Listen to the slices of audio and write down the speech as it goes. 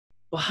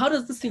well, how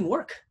does this thing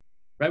work,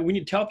 right? We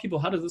need to tell people,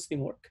 how does this thing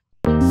work?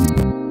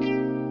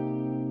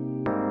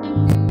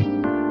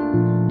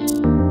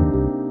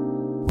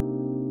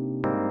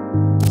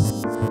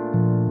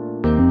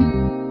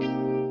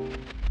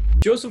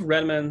 Joseph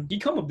Redman, he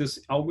came up with this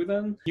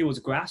algorithm. He was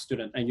a grad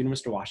student at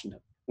University of Washington.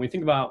 When you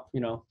think about,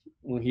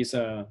 when he's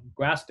a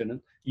grad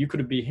student, you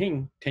could be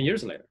him 10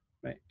 years later,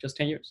 right? Just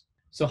 10 years.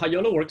 So how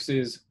YOLO works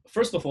is,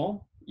 first of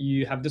all,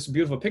 you have this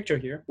beautiful picture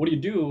here. What you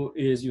do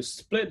is you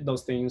split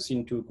those things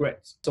into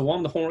grids. So one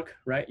of the homework,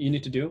 right, you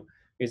need to do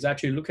is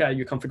actually look at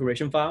your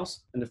configuration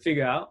files and to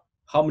figure out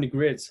how many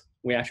grids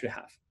we actually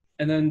have.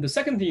 And then the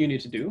second thing you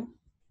need to do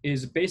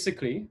is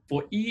basically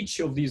for each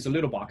of these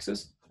little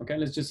boxes, okay,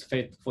 let's just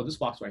say for this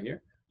box right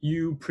here,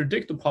 you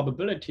predict the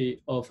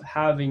probability of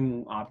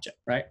having object,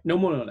 right? No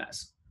more or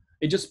less.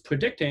 It's just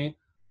predicting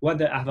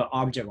whether I have an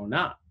object or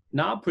not.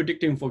 Not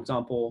predicting, for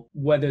example,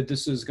 whether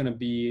this is going to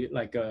be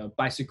like a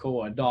bicycle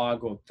or a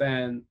dog or a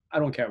fan. I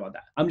don't care about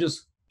that. I'm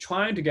just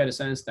trying to get a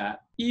sense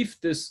that if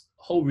this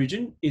whole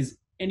region is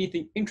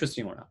anything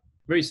interesting or not.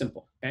 Very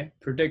simple, okay?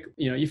 Predict,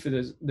 if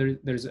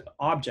there's an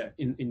object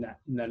in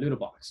that little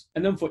box.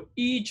 And then for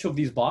each of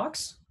these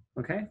box,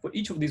 okay,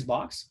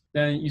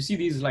 then you see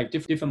these like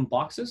different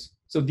boxes.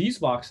 So these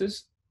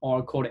boxes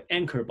are called an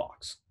anchor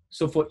box.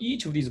 So for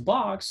each of these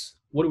box,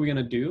 what are we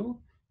gonna do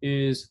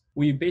is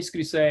we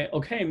basically say,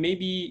 okay,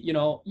 maybe,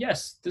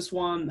 yes, this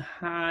one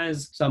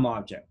has some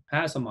object.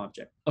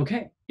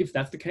 Okay, if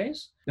that's the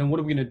case, then what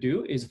are we gonna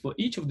do is for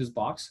each of these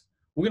box,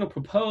 we're gonna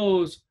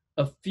propose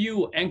a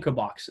few anchor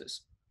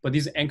boxes. But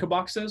these anchor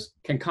boxes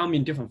can come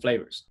in different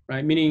flavors,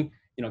 right? Meaning,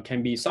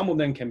 some of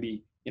them can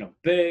be,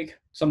 big,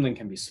 some of them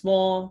can be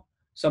small,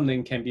 some of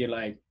them can be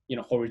like,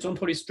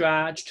 horizontally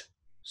stretched,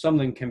 some of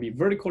them can be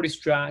vertically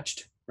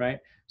stretched, right?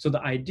 So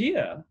the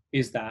idea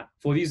is that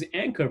for these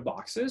anchor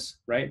boxes,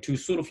 right, to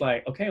sort of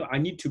like, okay, I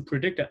need to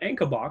predict an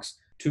anchor box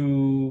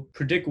to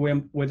predict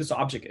where this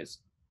object is,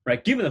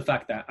 right? Given the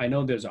fact that I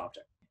know there's an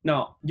object.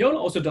 Now, YOLO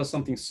also does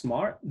something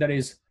smart. That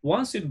is,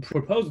 once it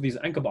proposes these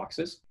anchor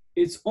boxes,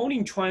 it's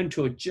only trying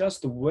to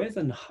adjust the width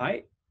and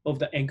height of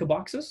the anchor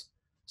boxes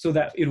so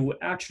that it will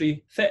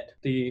actually fit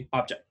the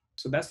object.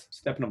 So that's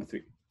step number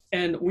 3.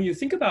 And when you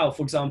think about,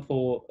 for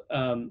example,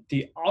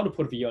 the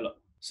output of YOLO,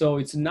 so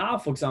it's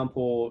not, for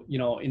example,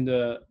 in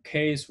the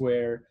case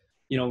where,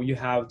 you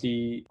have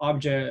the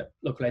object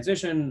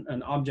localization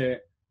and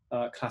object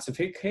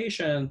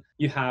classification,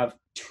 you have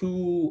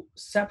 2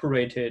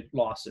 separated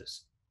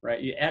losses,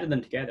 right? You add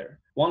them together.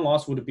 One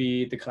loss would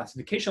be the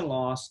classification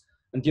loss,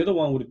 and the other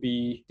one would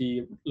be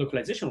the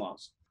localization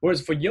loss.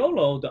 Whereas for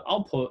YOLO, the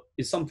output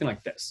is something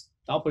like this.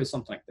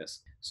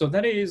 So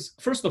that is,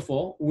 first of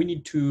all, we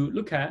need to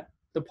look at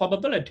the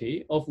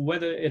probability of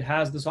whether it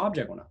has this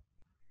object or not.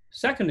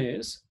 Second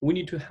is, we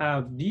need to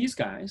have these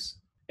guys,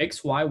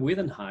 x, y, width,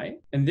 and height,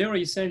 and they're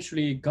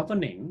essentially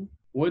governing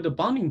where the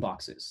bounding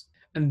box is.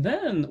 And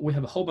then we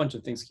have a whole bunch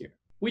of things here,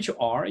 which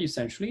are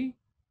essentially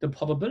the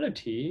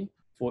probability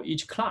for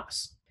each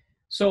class.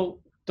 So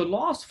the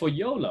loss for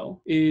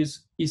YOLO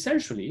is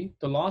essentially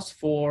the loss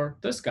for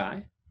this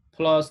guy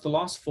plus the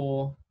loss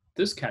for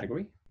this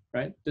category,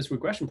 right? This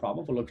regression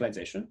problem for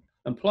localization,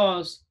 and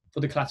plus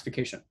for the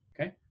classification,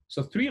 okay?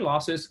 So 3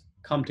 losses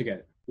come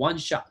together, one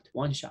shot.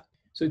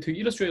 So to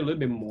illustrate a little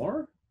bit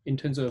more in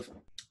terms of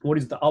what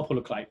does the output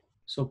look like.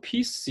 So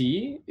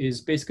PC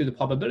is basically the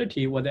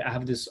probability whether I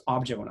have this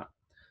object or not.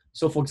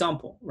 So for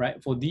example,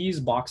 right, for these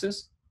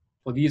boxes,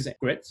 for these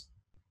grids,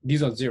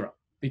 these are 0.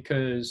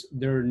 Because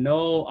there are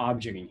no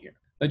object in here.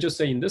 Let's just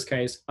say in this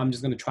case, I'm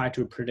just going to try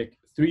to predict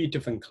 3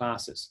 different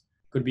classes.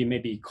 Could be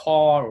maybe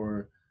car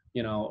or,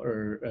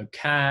 or a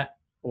cat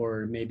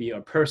or maybe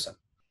a person.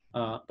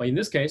 But in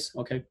this case,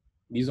 okay,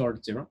 these are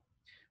 0.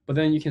 But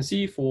then you can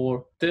see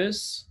for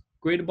this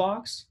grid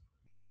box,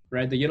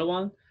 right, the yellow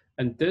one,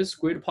 and this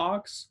grid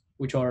box,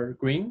 which are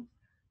green,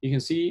 you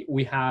can see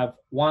we have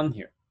 1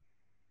 here,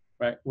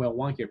 right? Well,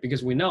 1 here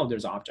because we know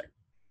there's an object.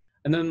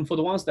 And then for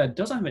the ones that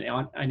doesn't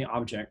have any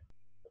object,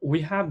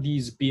 we have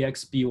these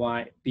BX,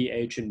 BY,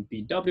 BH, and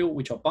BW,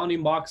 which are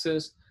bounding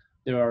boxes.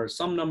 There are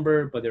some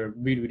number, but they're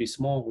really, really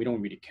small. We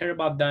don't really care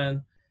about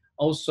them.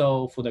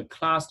 Also, for the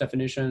class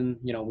definition,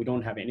 we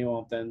don't have any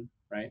of them,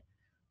 right?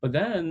 But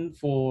then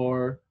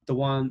for the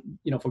one,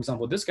 for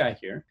example, this guy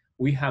here,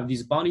 we have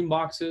these bounding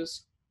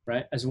boxes,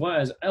 right? As well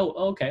as,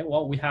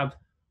 we have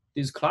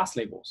these class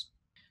labels.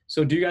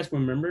 So do you guys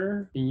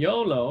remember in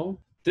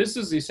YOLO, this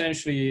is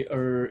essentially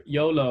a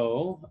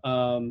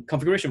YOLO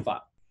configuration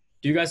file.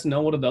 Do you guys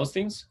know what are those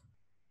things?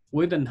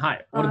 Width and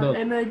height. What are those?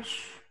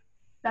 Image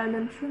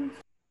dimensions.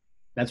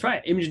 That's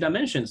right, image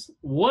dimensions.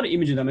 What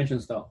image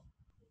dimensions though?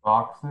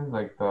 Boxes,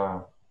 like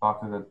the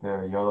boxes that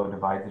the YOLO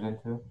divides it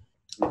into.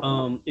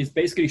 It's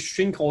basically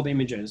shrink all the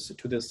images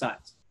to the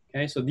sides.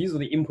 Okay, so these are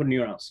the input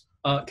neurons.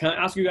 Can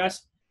I ask you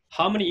guys,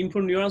 how many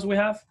input neurons we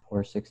have?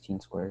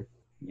 416 squared.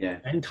 Yeah.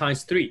 N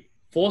times 3.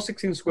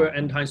 416 squared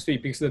N times 3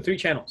 because there are 3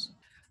 channels.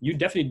 You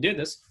definitely did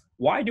this.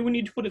 Why do we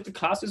need to put the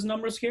classes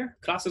numbers here?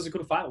 Classes equal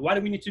to 5. Why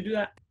do we need to do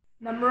that?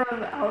 Number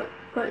of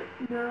output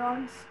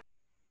neurons.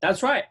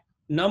 That's right.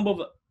 number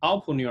of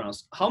output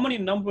neurons. How many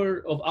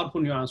number of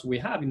output neurons we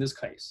have in this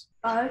case?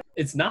 5.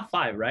 It's not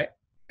 5, right?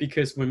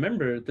 Because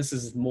remember, this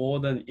is more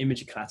than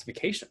image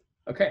classification.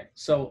 Okay,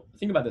 so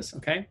think about this,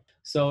 okay?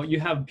 So you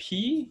have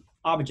P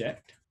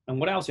object, and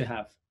what else you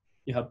have?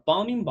 You have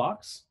bounding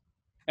box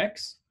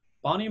X,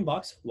 bounding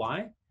box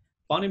Y,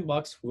 bounding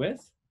box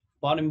width,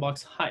 bounding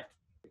box height,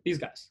 these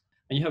guys.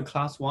 And you have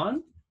class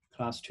 1,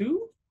 class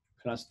 2,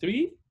 class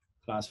 3,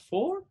 class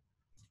 4,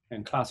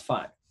 and class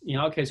 5. In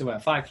our case, we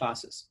have 5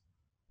 classes,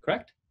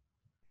 correct?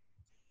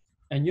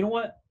 And you know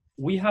what?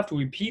 We have to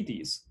repeat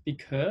these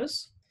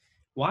because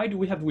why do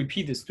we have to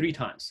repeat this 3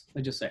 times?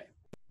 Let's just say.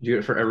 Do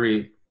it for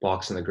every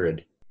box in the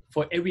grid.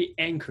 For every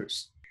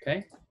anchors,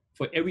 okay?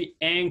 For every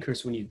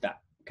anchors, we need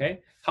that,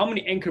 okay? How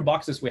many anchor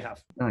boxes we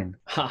have? 9.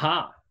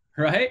 Haha,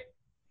 right?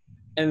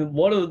 And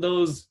what are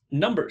those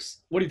numbers?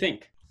 What do you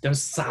think? The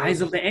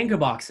size of the anchor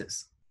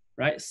boxes,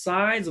 right?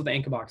 Size of the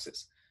anchor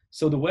boxes.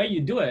 So the way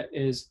you do it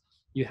is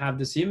you have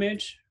this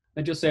image.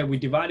 Let's just say we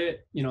divide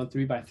it,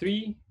 3 by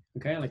 3,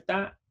 okay, like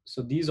that.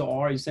 So these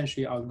are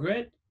essentially our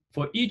grid.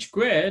 For each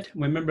grid,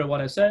 remember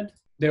what I said,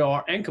 there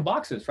are anchor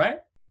boxes, right?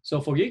 So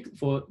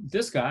for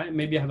this guy,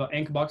 maybe I have an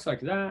anchor box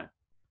like that.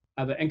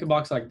 I have an anchor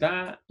box like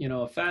that,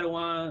 a fat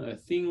one, a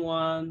thin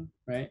one,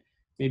 right?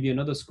 Maybe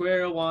another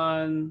square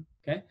one,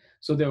 okay?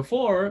 So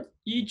therefore,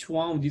 each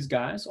one of these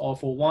guys are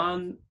for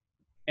one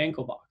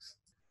anchor box,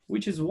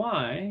 which is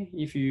why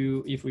if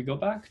we go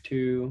back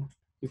to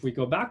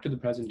the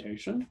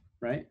presentation,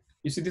 right?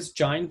 You see this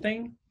giant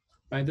thing,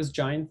 right? This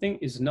giant thing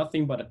is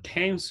nothing but a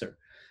tensor.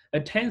 A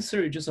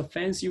tensor is just a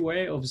fancy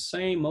way of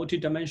saying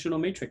multidimensional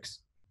matrix,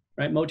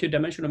 right?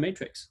 Multidimensional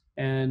matrix.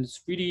 And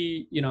it's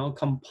really,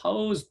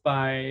 composed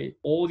by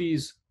all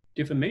these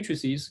different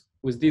matrices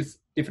with this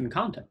different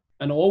content.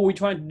 And all we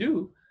try to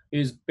do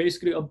is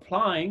basically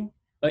applying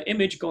an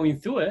image going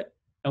through it,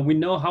 and we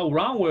know how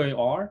round we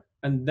are,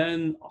 and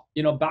then,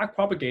 back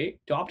propagate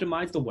to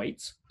optimize the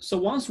weights. So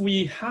once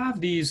we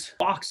have these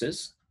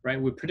boxes, right,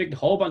 we predict a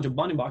whole bunch of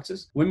bounding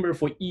boxes. Remember,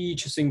 for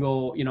each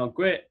single,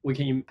 grid, we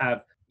can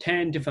have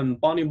 10 different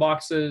bounding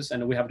boxes,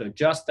 and we have to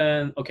adjust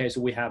them. Okay,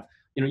 so we have,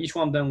 each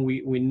one of them,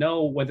 we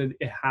know whether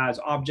it has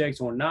objects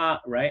or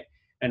not, right?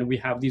 And we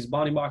have these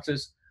bounding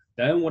boxes.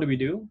 Then what do we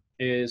do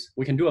is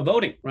we can do a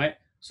voting, right?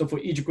 So for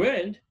each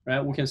grid, right,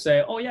 we can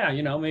say, oh yeah,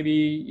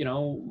 maybe,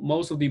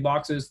 most of the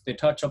boxes they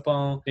touch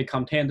upon, they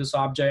contain this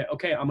object.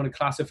 Okay, I'm going to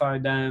classify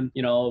them,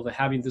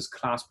 having this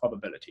class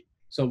probability.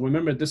 So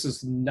remember, this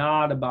is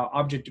not about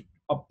object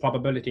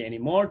probability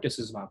anymore. This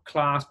is about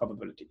class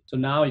probability. So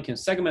now you can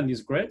segment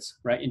these grids,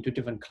 right, into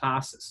different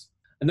classes.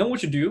 And then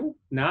what you do,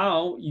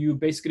 now you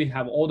basically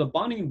have all the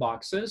bounding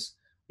boxes.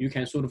 You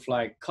can sort of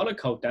like color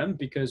code them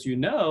because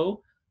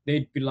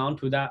they belong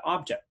to that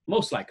object,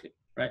 most likely,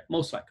 right?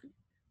 Most likely.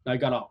 I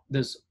got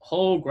this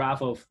whole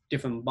graph of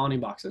different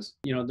bounding boxes.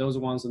 Those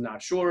ones are not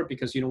sure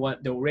because you know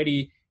what? They're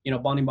already,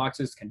 bounding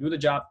boxes can do the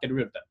job, get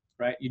rid of them,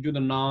 right? You do the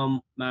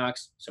norm,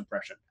 max,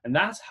 suppression. And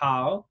that's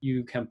how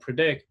you can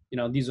predict,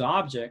 these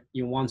objects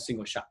in one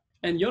single shot.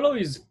 And YOLO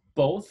is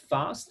both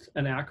fast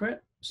and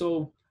accurate.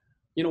 So,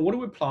 what are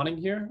we plotting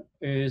here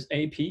is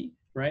AP,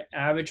 right?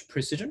 Average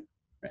precision,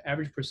 right?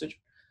 Average precision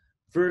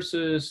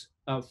versus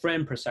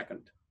frame per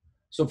second.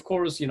 So of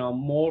course,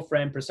 more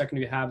frame per second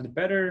you have, the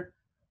better.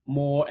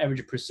 More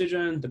average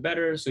precision, the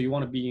better. So you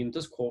want to be in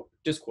this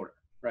quarter,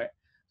 right?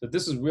 So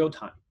this is real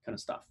time kind of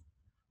stuff.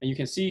 And you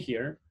can see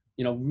here,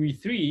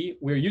 V3,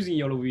 we're using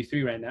YOLO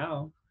V3 right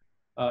now,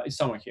 is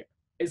somewhere here.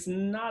 It's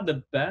not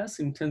the best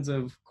in terms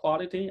of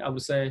quality. I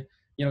would say,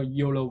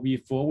 YOLO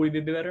V4 would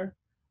be better.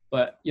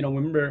 But,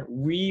 remember,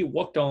 we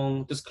worked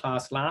on this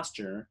class last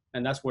year,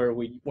 and that's where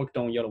we worked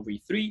on YOLO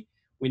V3.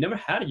 We never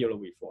had a YOLO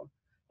V4.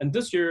 And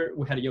this year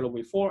we had a YOLO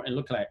V4 and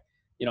look like,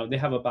 they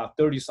have about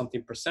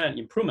 30-something%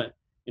 improvement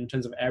in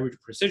terms of average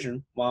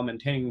precision while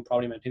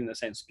probably maintaining the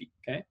same speed,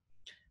 okay?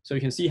 So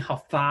you can see how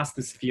fast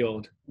this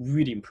field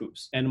really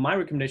improves. And my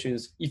recommendation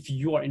is if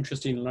you are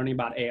interested in learning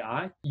about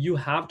AI, you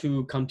have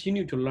to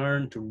continue to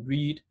learn, to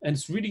read, and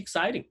it's really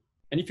exciting.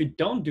 And if you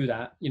don't do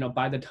that,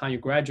 by the time you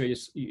graduate,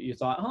 you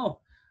thought,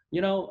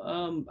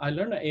 I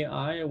learned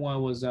AI when I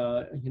was,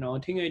 a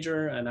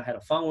teenager and I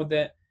had fun with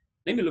it.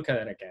 Let me look at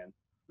it again,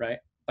 right?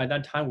 By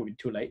that time, it will be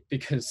too late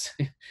because,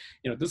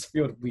 this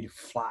field really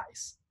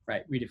flies,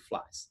 right? Really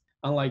flies.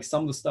 Unlike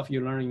some of the stuff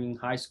you're learning in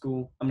high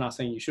school, I'm not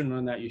saying you shouldn't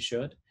learn that, you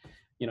should.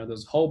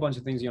 There's a whole bunch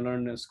of things you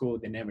learn in school,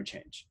 they never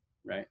change,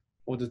 right?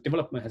 Or the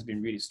development has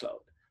been really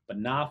slowed, but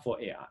not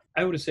for AI.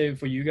 I would say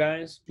for you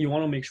guys, you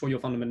want to make sure your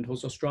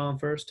fundamentals are strong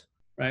first,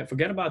 right?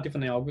 Forget about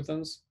different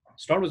algorithms.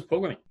 Start with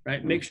programming,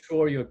 right? Make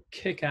sure you're a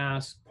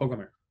kick-ass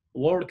programmer,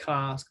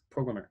 world-class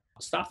programmer.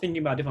 Stop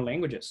thinking about different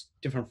languages,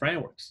 different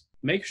frameworks.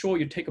 Make sure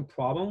you take a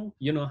problem,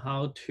 you know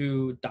how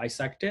to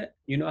dissect it,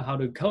 you know how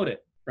to code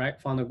it, right?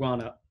 From the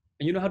ground up.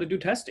 And you know how to do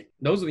testing.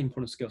 Those are the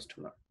important skills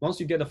to learn. Once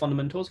you get the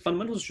fundamentals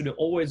should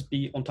always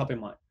be on top of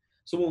mind.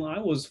 So when I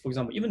was, for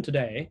example, even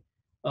today,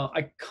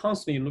 I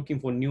constantly looking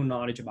for new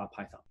knowledge about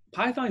Python.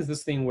 Python is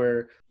this thing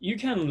where you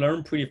can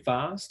learn pretty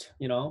fast,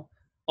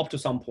 up to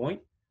some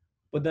point,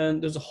 But then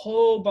there's a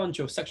whole bunch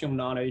of section of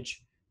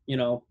knowledge,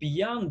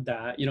 beyond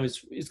that,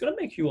 it's going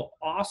to make you an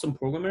awesome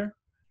programmer,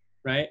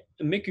 right?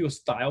 And make your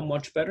style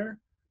much better.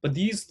 But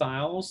these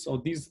styles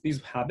or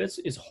these habits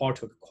is hard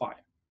to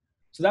acquire.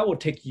 So that will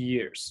take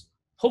years.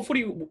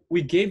 Hopefully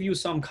we gave you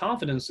some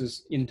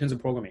confidences in terms of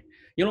programming.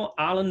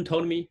 Alan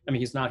told me,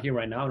 he's not here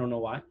right now, I don't know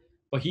why,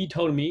 but he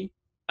told me,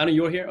 Alan,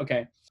 you're here?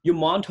 Okay. Your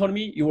mom told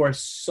me you were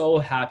so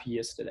happy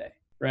yesterday,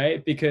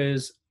 right?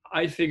 Because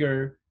I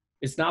figure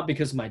it's not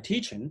because of my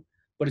teaching,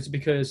 but it's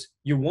because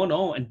you went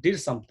on and did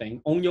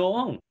something on your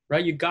own,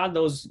 right? You got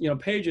those,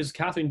 pages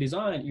Catherine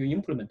designed, you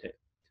implemented.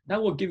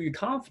 That will give you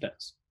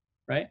confidence,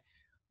 right?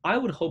 I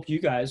would hope you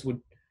guys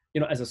would,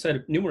 as I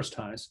said numerous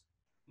times,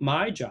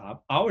 my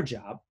job,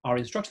 our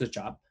instructor's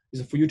job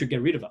is for you to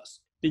get rid of us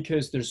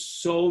because there's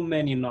so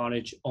many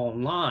knowledge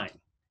online.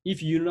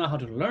 If you know how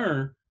to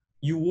learn,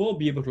 you will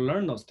be able to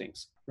learn those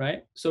things,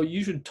 right? So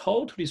you should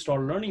totally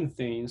start learning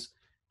things,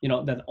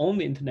 that on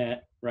the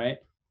internet, right?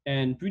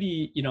 And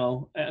really,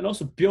 and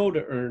also build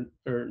a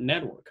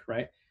network,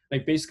 right?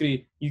 Like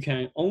basically you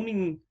can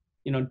only,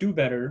 do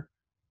better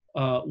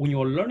when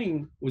you're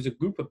learning with a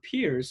group of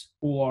peers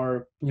who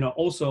are,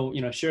 also,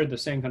 share the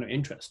same kind of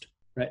interest,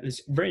 right?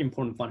 It's very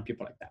important to find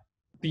people like that.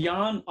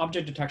 Beyond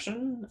object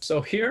detection,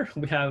 so here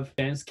we have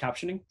dance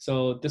captioning.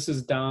 So this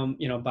is done,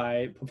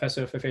 by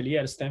Professor Feifei Li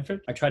at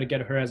Stanford. I tried to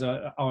get her as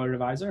our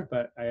revisor,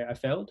 but I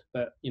failed.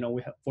 But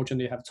we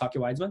fortunately have Taki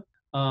Weizmann.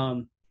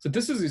 So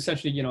this is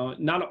essentially,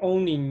 not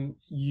only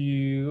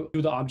you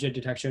do the object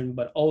detection,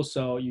 but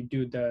also you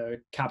do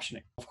the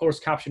captioning. Of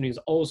course, captioning is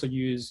also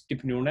used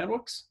deep neural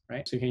networks,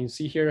 right? So you can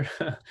see here,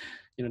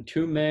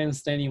 two men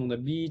standing on the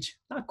beach,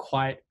 not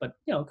quite, but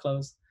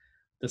close.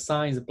 The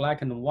sign is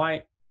black and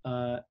white.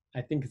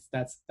 I think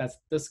that's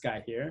this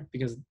guy here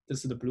because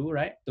this is the blue,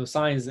 right? The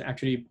sign is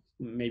actually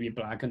maybe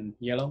black and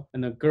yellow,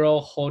 and the girl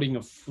holding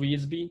a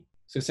frisbee.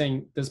 So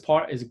saying this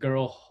part is a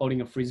girl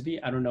holding a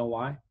frisbee. I don't know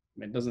why.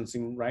 It doesn't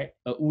seem right.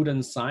 A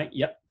wooden sign.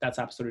 Yep, that's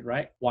absolutely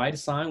right. White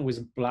sign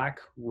with black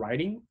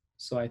writing.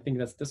 So I think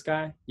that's this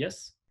guy.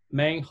 Yes.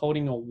 Man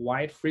holding a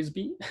white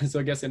frisbee.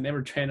 So I guess I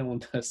never trained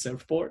on the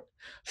surfboard.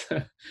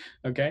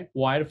 Okay.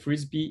 White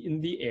frisbee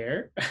in the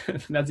air.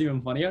 That's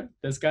even funnier.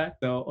 This guy.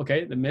 So,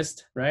 okay. The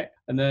mist, right?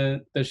 And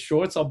then the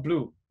shorts are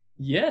blue.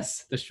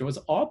 Yes, the shorts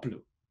are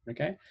blue.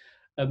 Okay.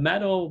 A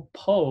metal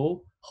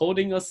pole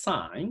holding a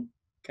sign.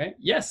 Okay.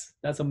 Yes,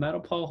 that's a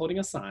metal pole holding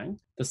a sign.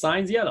 The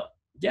sign's yellow.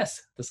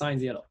 Yes, the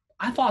sign's yellow.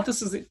 I thought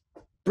this is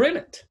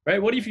brilliant,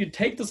 right? What if you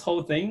take this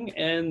whole thing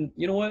and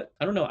you know what?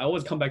 I don't know. I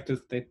always come back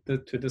to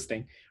this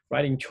thing,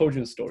 writing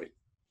children's story,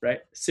 right?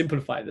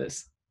 Simplify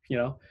this,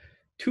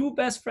 two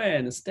best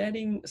friends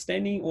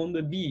standing on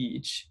the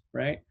beach,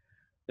 right?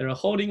 They're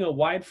holding a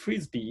white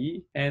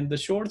frisbee and the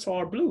shorts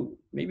are blue.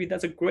 Maybe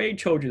that's a great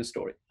children's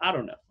story. I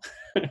don't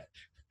know.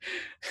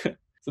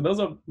 So those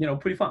are,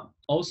 pretty fun.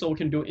 Also, we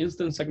can do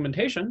instance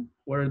segmentation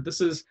where this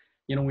is,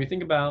 we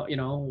think about,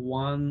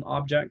 one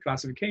object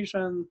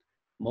classification,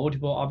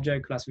 multiple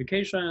object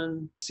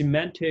classification,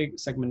 semantic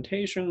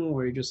segmentation,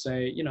 where you just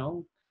say,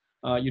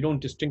 you don't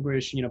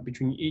distinguish,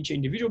 between each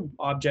individual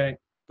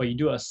object, but you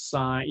do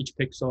assign each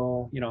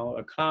pixel,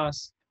 a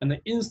class. And the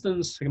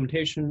instance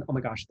segmentation, oh my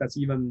gosh, that's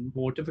even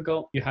more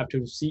difficult. You have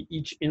to see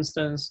each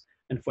instance,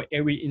 and for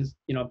every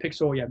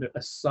pixel, you have to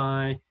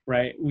assign,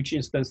 right, which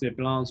instance it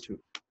belongs to,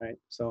 right?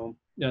 So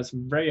that's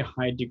very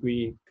high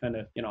degree kind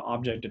of,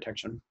 object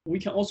detection. We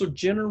can also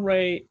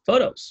generate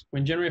photos. We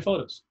can generate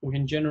photos. We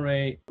can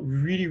generate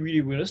really,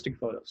 really realistic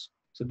photos.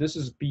 So this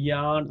is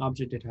beyond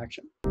object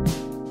detection.